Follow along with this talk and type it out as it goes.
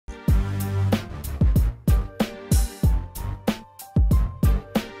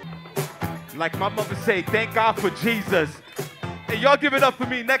Like my mother say, thank God for Jesus. And y'all give it up for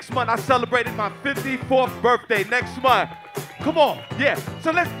me. Next month, I celebrated my 54th birthday. Next month. Come on, yeah.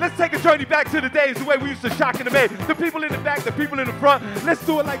 So let's take a journey back to the days the way we used to shock and amaze. The people in the back, the people in the front. Let's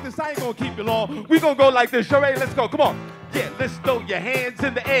do it like this. I ain't gonna keep you long. We gonna go like this. You ready? Let's go. Come on. Yeah, let's throw your hands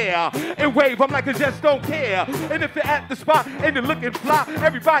in the air and wave. I'm like I just don't care. And if you're at the spot and you're looking fly,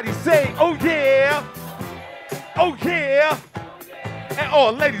 everybody say, oh yeah, oh yeah. And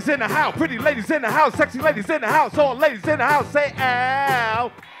all ladies in the house, pretty ladies in the house, sexy ladies in the house, all ladies in the house, say ow.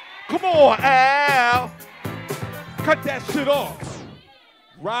 Come on, ow. Cut that shit off.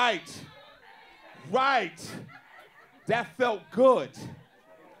 Right. Right. That felt good.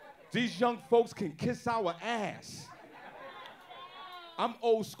 These young folks can kiss our ass. I'm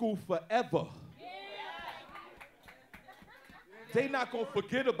old school forever. They not gonna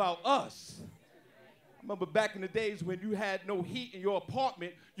forget about us. I remember back in the days when you had no heat in your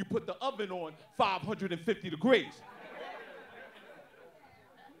apartment, you put the oven on 550 degrees.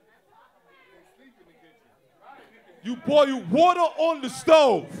 You boil water on the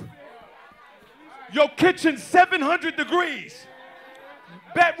stove. Your kitchen 700 degrees.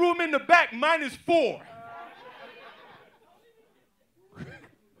 Bedroom in the back -4.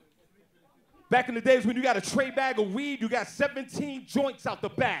 Back in the days when you got a tray bag of weed, you got 17 joints out the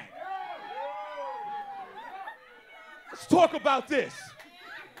bag. Let's talk about this.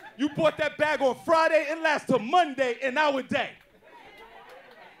 You bought that bag on Friday, it lasts till Monday in our day.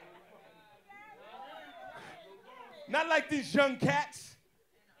 Not like these young cats.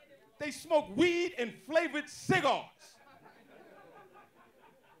 They smoke weed and flavored cigars.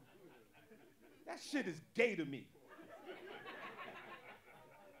 That shit is gay to me.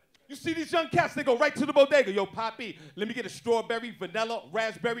 You see these young cats, they go right to the bodega. Yo, Poppy, let me get a strawberry, vanilla,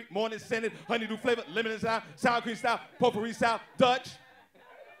 raspberry, morning scented, honeydew flavor, lemon style, sour cream style, potpourri style, Dutch.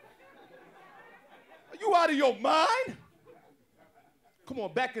 Are you out of your mind? Come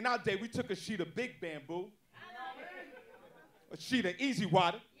on, back in our day, we took a sheet of big bamboo, a sheet of easy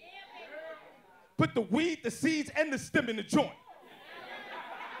water, put the weed, the seeds, and the stem in the joint.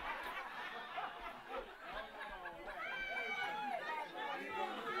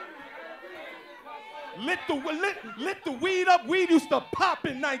 Lit the weed up. Weed used to pop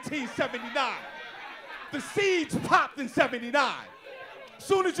in 1979. The seeds popped in 79.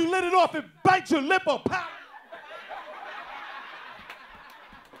 Soon as you lit it off, it bites your lip or pop.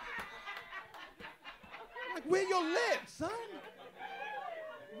 Like, where your lips, son?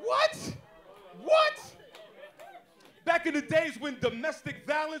 What? What? Back in the days when domestic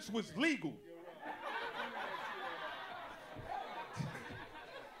violence was legal.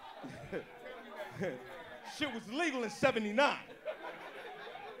 Shit was legal in 79.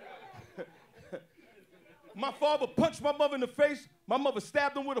 My father punched my mother in the face, my mother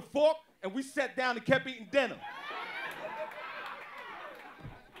stabbed him with a fork, and we sat down and kept eating dinner.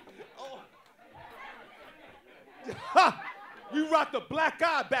 Oh. We rocked a black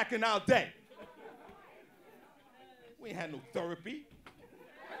eye back in our day. We ain't had no therapy.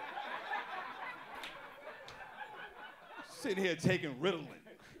 Sitting here taking Ritalin.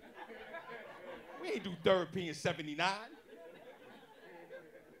 We ain't do therapy in 79.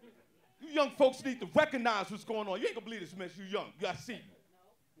 You young folks need to recognize what's going on. You ain't gonna believe this, man. You young. You gotta see.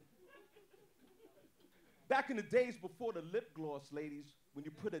 Back in the days before the lip gloss, ladies, when you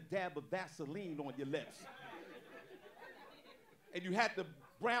put a dab of Vaseline on your lips, and you had the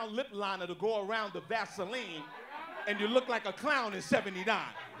brown lip liner to go around the Vaseline, and you look like a clown in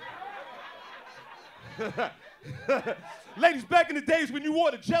 79. Ladies, back in the days when you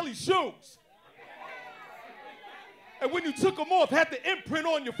wore the jelly shoes, and when you took them off, had the imprint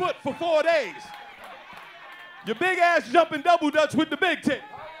on your foot for 4 days. Your big ass jumping double dutch with the big tip.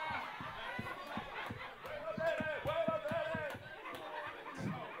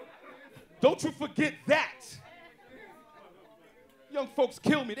 Don't you forget that. Young folks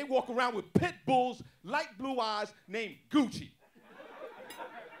kill me. They walk around with pit bulls, light blue eyes, named Gucci.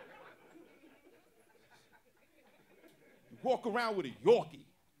 You walk around with a Yorkie,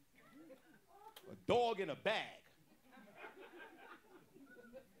 a dog in a bag.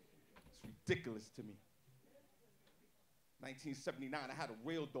 Ridiculous to me. 1979, I had a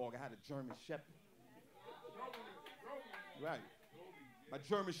real dog. I had a German Shepherd. Right. My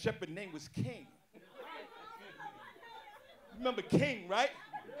German Shepherd name was King. Remember King, right?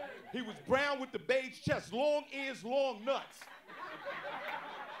 He was brown with the beige chest, long ears, long nuts.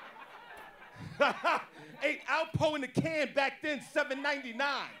 Ate Alpo in the can back then,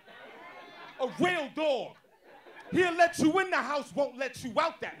 $7.99. A real dog. He'll let you in the house, won't let you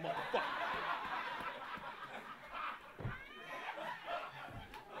out, that motherfucker.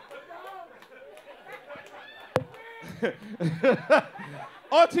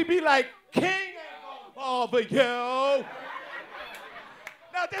 Auntie be like, King ain't gonna fall for you.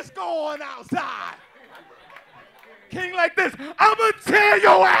 Now just go on outside. King like this, I'ma tear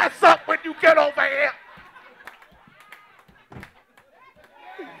your ass up when you get over here.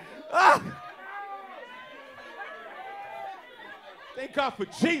 Ah. Thank God for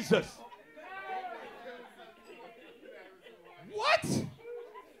Jesus. What?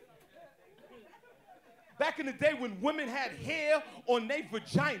 Back in the day when women had hair on their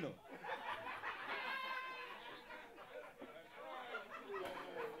vagina.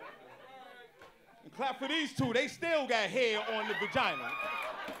 And clap for these two, they still got hair on the vagina.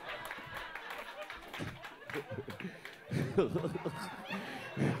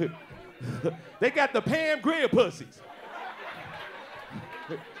 They got the Pam Grier pussies.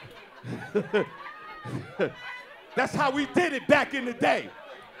 That's how we did it back in the day.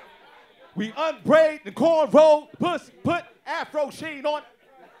 We unbraid the cornrow, pussy, put afro sheen on.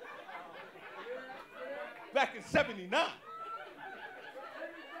 Back in '79.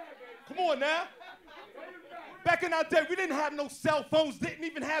 Come on now. Back in our day, we didn't have no cell phones, didn't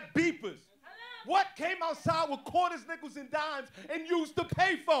even have beepers. What? Came outside with quarters, nickels, and dimes and used the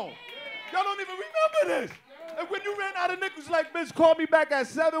payphone. Y'all don't even remember this. And when you ran out of nickels, like, bitch, call me back at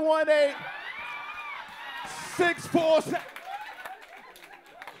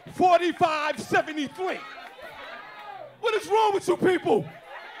 718-647-4573. What is wrong with you people?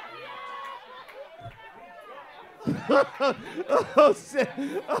 Oh, shit.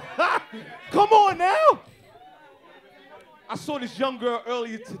 Come on now. I saw this young girl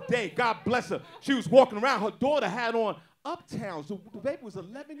earlier today. God bless her. She was walking around. Her daughter had on Uptowns. The baby was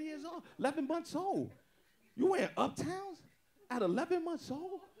 11 years old, 11 months old. You wearing Uptowns at 11 months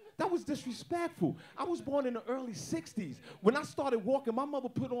old? That was disrespectful. I was born in the early 60s. When I started walking, my mother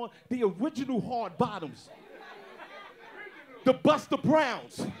put on the original hard bottoms. The Buster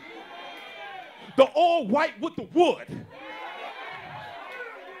Browns. The all white with the wood.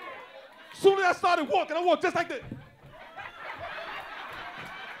 Soon as I started walking, I walked just like this.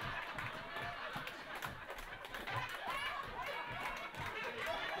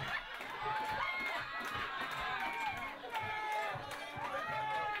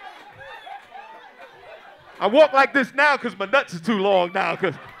 I walk like this now because my nuts are too long now,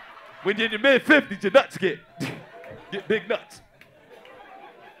 because when you're in your mid-50s, your nuts get big nuts.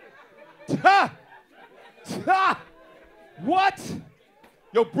 Ha! Ha! What?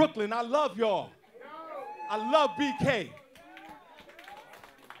 Yo, Brooklyn, I love y'all. I love BK.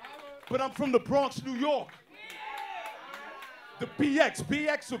 But I'm from the Bronx, New York. The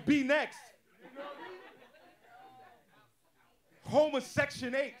BX or B next. Home of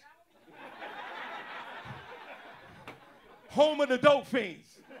Section 8. Home of the dope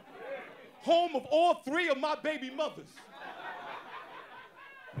fiends. Home of all three of my baby mothers.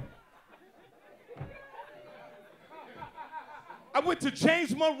 I went to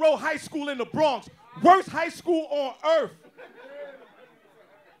James Monroe High School in the Bronx. Worst high school on earth.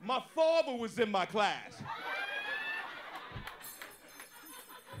 My father was in my class.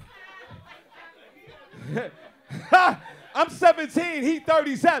 I'm 17, he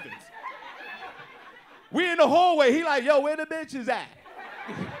 37. We in the hallway, he like, yo, where the bitches at?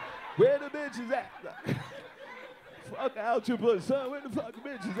 Where the bitches at? Fuck out your butt, son, where the fuck the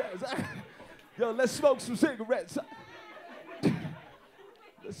bitches at? Yo, let's smoke some cigarettes, son.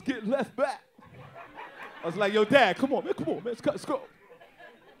 Let's get left back. I was like, yo, Dad, come on, man, let's go.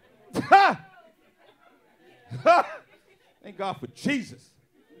 Ha! Ha! Thank God for Jesus.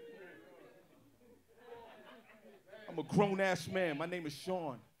 I'm a grown-ass man. My name is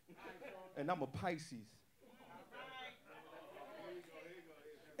Sean, and I'm a Pisces.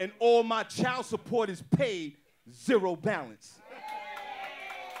 And all my child support is paid, zero balance.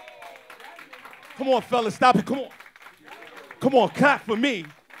 Come on, fellas, stop it, come on. Come on, clap for me.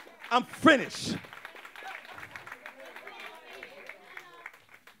 I'm finished.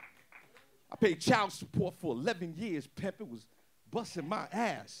 I paid child support for 11 years, pimp. It was busting my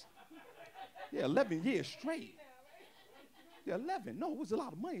ass. Yeah, 11 years straight. Yeah, 11. No, it was a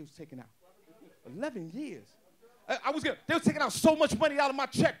lot of money it was taking out. 11 years. They were taking out so much money out of my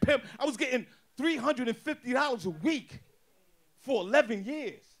check, pimp. I was getting $350 a week for 11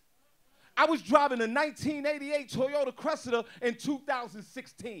 years. I was driving a 1988 Toyota Cressida in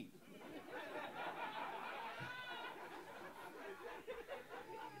 2016.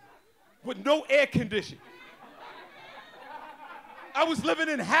 With no air conditioning. I was living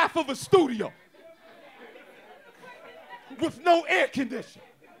in half of a studio with no air conditioning.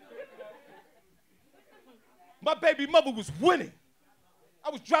 My baby mother was winning.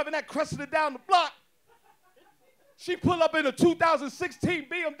 I was driving that Cressida down the block. She pull up in a 2016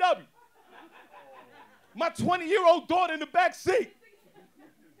 BMW. My 20-year-old daughter in the back seat.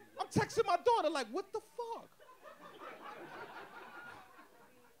 I'm texting my daughter like, what the fuck?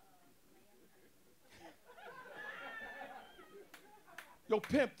 Yo,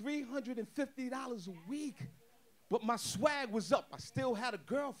 pimp, $350 a week. But my swag was up. I still had a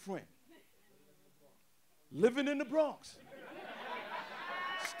girlfriend. Living in the Bronx.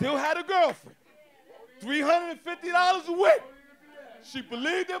 Still had a girlfriend. $350 a week. She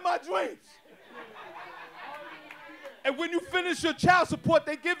believed in my dreams. And when you finish your child support,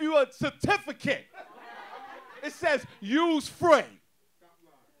 they give you a certificate. It says, use free.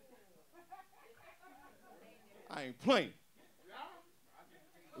 I ain't playing.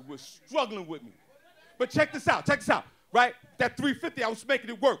 It was struggling with me. But check this out, right? That $350, I was making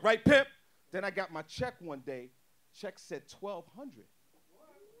it work, right, pimp? Then I got my check one day. Check said $1,200.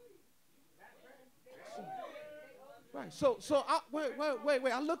 Right, so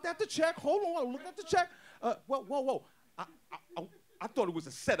wait. I looked at the check. Hold on, I looked at the check. Whoa. I thought it was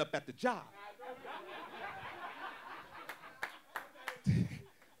a setup at the job.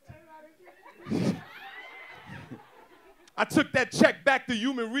 I took that check back to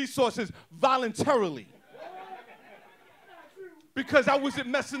Human Resources voluntarily. Because I wasn't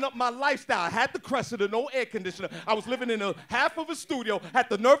messing up my lifestyle. I had the Cressida, no air conditioner. I was living in a half of a studio, had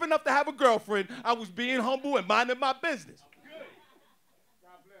the nerve enough to have a girlfriend. I was being humble and minding my business.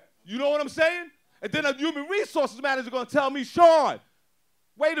 You know what I'm saying? And then a Human Resources manager going to tell me, Sean,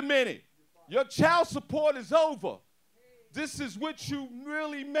 wait a minute. Your child support is over. This is what you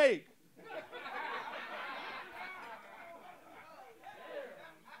really make.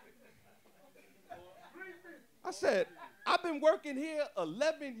 I said, I've been working here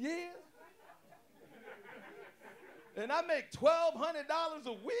 11 years, and I make $1,200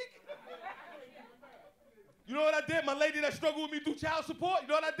 a week. You know what I did? My lady that struggled with me through child support, you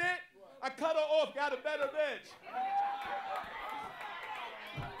know what I did? I cut her off, got a better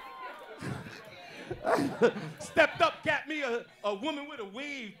bitch. Stepped up, got me a woman with a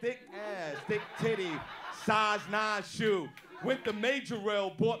weave, thick ass, thick titty, size 9 shoe. Went to Major Rail,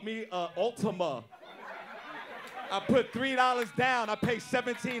 bought me a Ultima. I put $3 down. I pay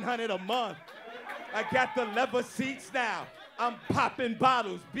 $1,700 a month. I got the leather seats now. I'm popping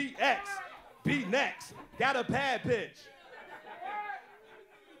bottles. BX. Be next. Got a bad bitch.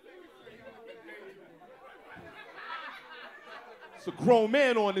 It's a grown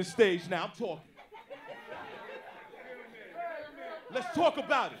man on this stage now. I'm talking. Let's talk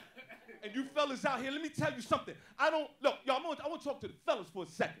about it. And you fellas out here, let me tell you something. Look, y'all, I want to talk to the fellas for a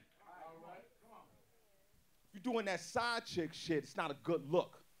second. If you're doing that side chick shit, it's not a good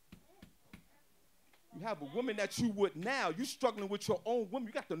look. You have a woman that you would now. You struggling with your own woman.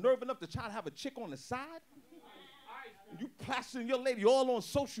 You got the nerve enough to try to have a chick on the side? And you plastering your lady all on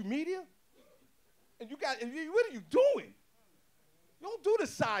social media? And what are you doing? You don't do the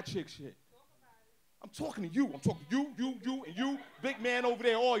side chick shit. I'm talking to you. I'm talking to you, and you, big man over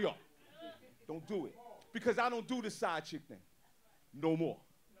there, all y'all. Don't do it. Because I don't do the side chick thing. No more.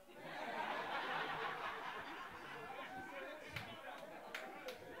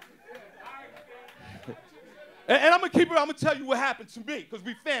 And I'm gonna tell you what happened to me, because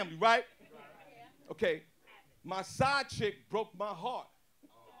we family, right? Okay, my side chick broke my heart.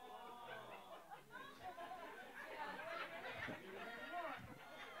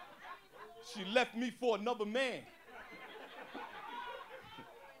 She left me for another man.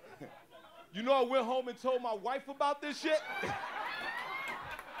 You know I went home and told my wife about this shit?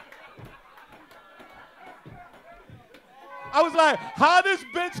 I was like, how this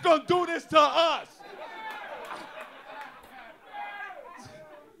bitch gonna do this to us?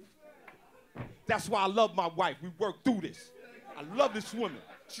 That's why I love my wife. We work through this. I love this woman.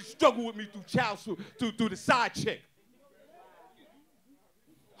 She struggled with me through the side chick.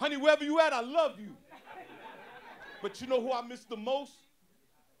 Honey, wherever you at, I love you. But you know who I miss the most?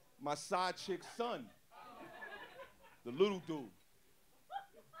 My side chick's son. The little dude.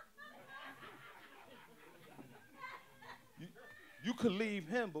 You could leave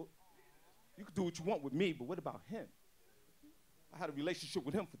him, but you could do what you want with me, but what about him? I had a relationship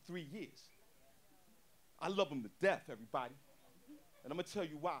with him for 3 years. I love him to death, everybody. And I'm gonna tell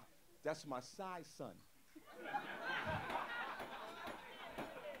you why. That's my side son.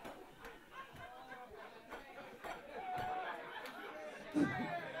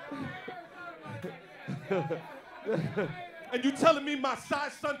 And you telling me my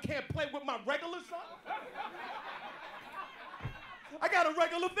side son can't play with my regular son? I got a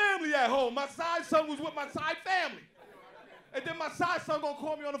regular family at home. My side son was with my side family. And then my side son gonna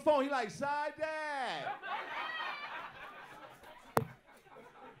call me on the phone. He like, side dad.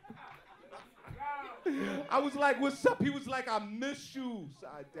 I was like, what's up? He was like, I miss you.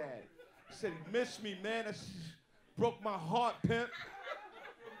 I Dad. He said, he missed me, man. That broke my heart, pimp.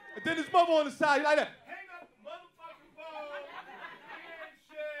 And then his mother on the side, he like that. Hang up the motherfucking phone.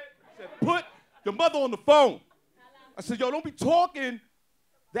 Shit. He said, put your mother on the phone. I said, yo, don't be talking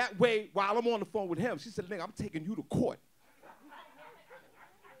that way while I'm on the phone with him. She said, nigga, I'm taking you to court.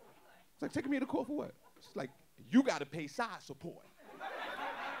 It's like, taking me to court for what? She's like, you got to pay side support.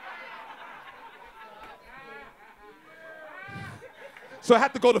 So I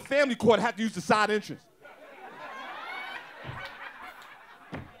had to go to family court. I had to use the side entrance.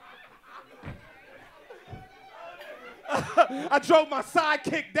 I drove my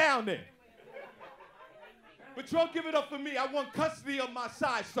sidekick down there. But y'all give it up for me. I want custody of my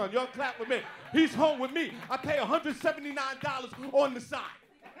side son. Y'all clap for me. He's home with me. I pay $179 on the side.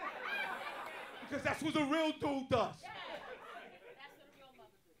 Because that's what a real dude does.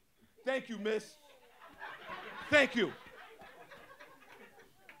 Thank you, miss. Thank you.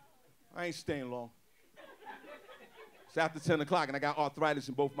 I ain't staying long. It's after 10 o'clock and I got arthritis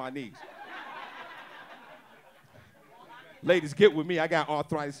in both my knees. Ladies, get with me. I got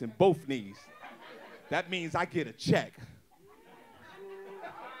arthritis in both knees. That means I get a check.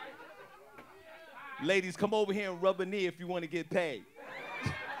 Ladies, come over here and rub a knee if you want to get paid.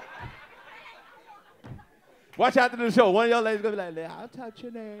 Watch after the show. One of y'all ladies going to be like, I'll touch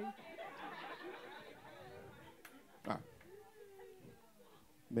your name. All right.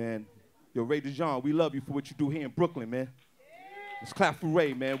 Man, yo, Ray DeJean, we love you for what you do here in Brooklyn, man. Let's clap for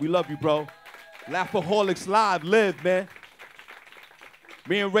Ray, man. We love you, bro. Laffaholics live, live, man.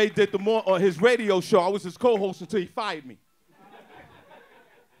 Me and Ray did on his radio show. I was his co-host until he fired me.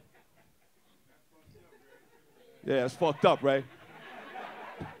 Yeah, it's fucked up, Ray.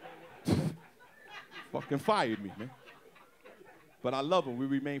 Fucking fired me, man. But I love him. We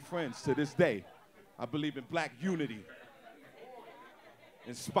remain friends to this day. I believe in black unity.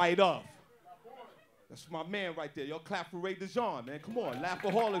 In spite of. That's my man right there. Y'all clap for Ray DeJean, man. Come on,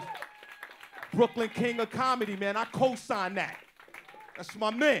 Laffaholics. Brooklyn King of Comedy, man. I co-sign that. That's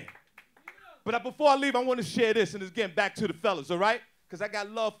my man. But before I leave, I want to share this, and it's getting back to the fellas, all right? Because I got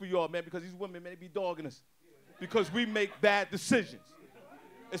love for y'all, man, because these women, man, they be dogging us. Because we make bad decisions.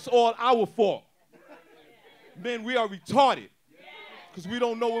 It's all our fault. Men, we are retarded. Because we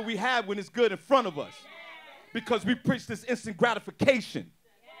don't know what we have when it's good in front of us. Because we preach this instant gratification.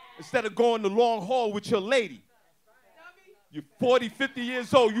 Instead of going the long haul with your lady. You're 40, 50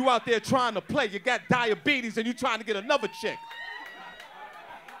 years old, you out there trying to play. You got diabetes and you trying to get another chick.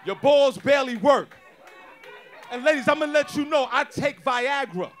 Your balls barely work. And ladies, I'm gonna let you know, I take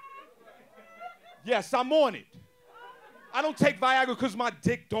Viagra. Yes, I'm on it. I don't take Viagra because my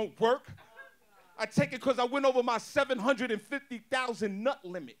dick don't work. I take it because I went over my 750,000 nut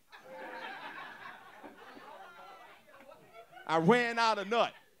limit. I ran out of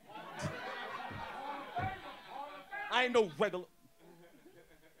nut. I ain't no regular.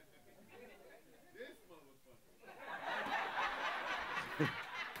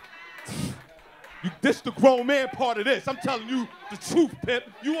 This the grown man part of this. I'm telling you the truth, pimp.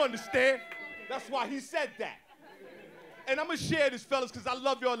 You understand? That's why he said that. And I'm going to share this, fellas, because I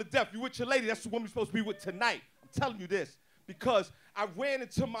love y'all to death. You with your lady. That's the woman you're supposed to be with tonight. I'm telling you this because I ran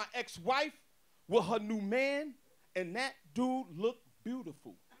into my ex-wife with her new man, and that dude looked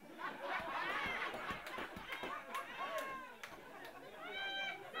beautiful.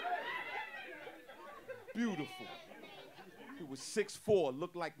 Beautiful. He was 6'4",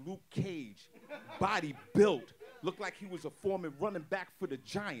 looked like Luke Cage, body built, looked like he was a foreman running back for the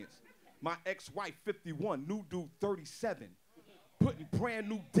Giants. My ex-wife, 51, new dude, 37, putting brand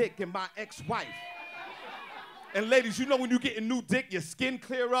new dick in my ex-wife. And ladies, you know when you get a new dick, your skin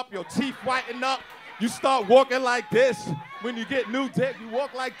clear up, your teeth whiten up, you start walking like this. When you get new dick, you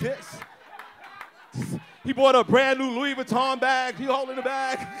walk like this. He bought a brand new Louis Vuitton bag, he holding the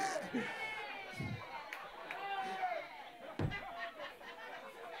bag.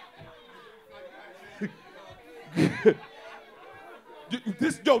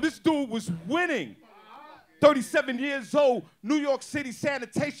 This dude was winning. 37 years old, New York City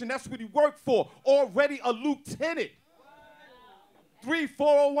sanitation, that's what he worked for. Already a lieutenant. 3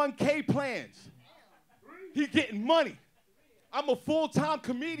 401k plans. He getting money. I'm a full-time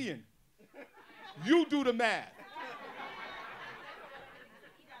comedian. You do the math.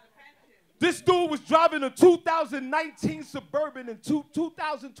 This dude was driving a 2019 Suburban and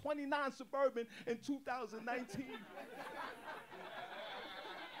 2029 Suburban in 2019.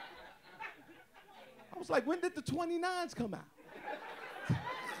 I was like, when did the 29s come out?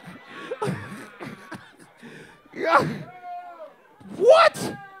 Yeah.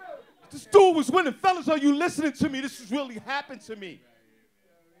 What? This dude was winning. Fellas, are you listening to me? This has really happened to me.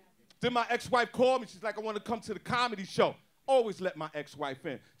 Then my ex-wife called me. She's like, I want to come to the comedy show. Always let my ex-wife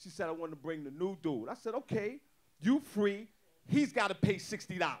in. She said, I want to bring the new dude. I said, okay, you free. He's got to pay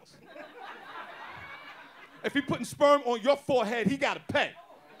 $60. If he putting sperm on your forehead, he got to pay.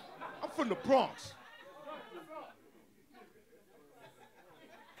 I'm from the Bronx.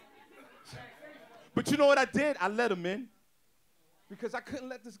 But you know what I did? I let him in because I couldn't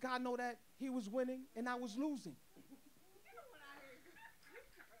let this guy know that he was winning and I was losing.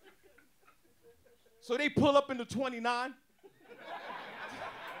 So they pull up in the 29.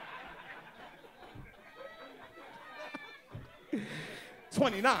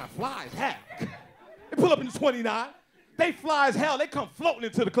 '29, fly as hell. They pull up in the 29. They fly as hell. They come floating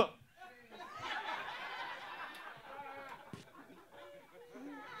into the club.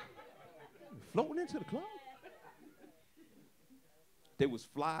 Floating into the club? They was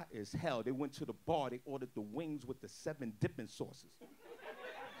fly as hell. They went to the bar. They ordered the wings with the 7 dipping sauces.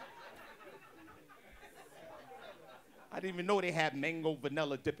 I didn't even know they had mango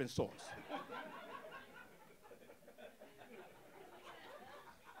vanilla dipping sauce.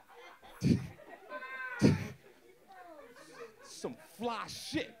 Some fly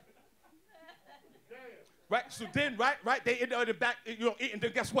shit. Right, so then, right, they in the back, you know, and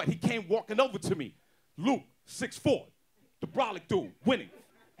then guess what? He came walking over to me. Luke, 6'4", the brolic dude, winning,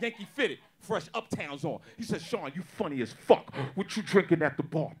 Yankee fitted, fresh Uptowns on. He said, Sean, you funny as fuck. What you drinking at the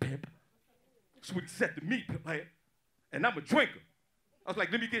bar, pimp? That's what he said to me, pimp, man. And I'm a drinker. I was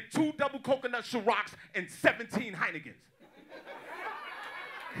like, let me get 2 double coconut Cirocs and 17 Heinekens.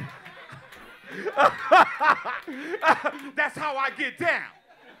 That's how I get down.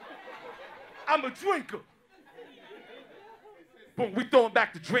 I'm a drinker. Boom, we throwing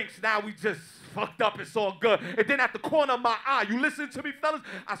back the drinks. Now we just fucked up. It's all good. And then at the corner of my eye, you listen to me, fellas?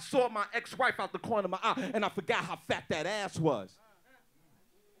 I saw my ex-wife out the corner of my eye, and I forgot how fat that ass was.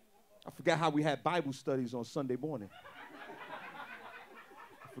 I forgot how we had Bible studies on Sunday morning.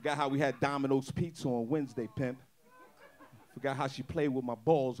 I forgot how we had Domino's pizza on Wednesday, pimp. I forgot how she played with my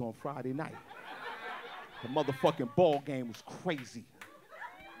balls on Friday night. The motherfucking ball game was crazy.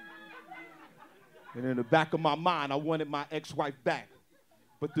 And in the back of my mind, I wanted my ex-wife back.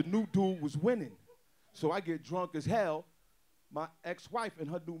 But the new dude was winning. So I get drunk as hell. My ex-wife and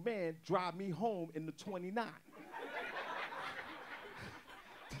her new man drive me home in the 29.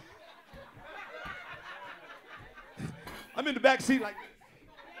 I'm in the back seat like this.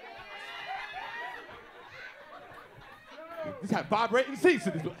 These have vibrating seats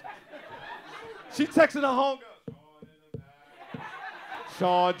in this place. She texting her home.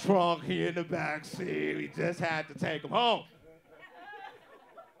 Sean drunk, he in the back seat. We just had to take him home.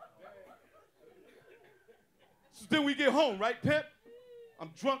 So then we get home, right, pimp?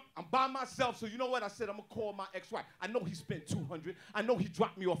 I'm drunk, I'm by myself, so you know what? I said, I'm gonna call my ex-wife. I know he spent $200. I know he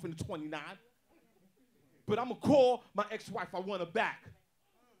dropped me off in the 29. But I'm gonna call my ex-wife. I want her back.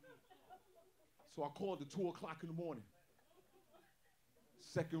 So I called at 2 o'clock in the morning.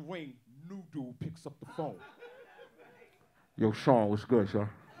 Second ring, new dude picks up the phone. Yo, Sean, what's good, sir?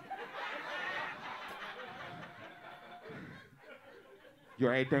 Yo,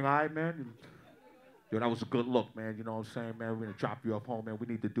 everything all right, man? Yo, that was a good look, man. You know what I'm saying, man? We're gonna drop you off home, man. We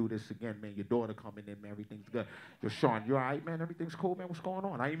need to do this again, man. Your daughter coming in, man. Everything's good. Yo, Sean, you all right, man? Everything's cool, man? What's going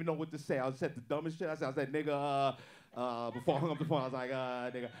on? I didn't even know what to say. I said the dumbest shit. I said, nigga, before I hung up the phone, I was like,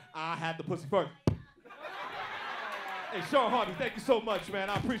 nigga, I had the pussy first. Hey, Sean Harvey, thank you so much, man.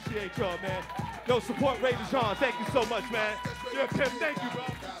 I appreciate y'all, man. Yo, support Ray Sean. Thank you so much, man. You're a pimp. Thank you, bro.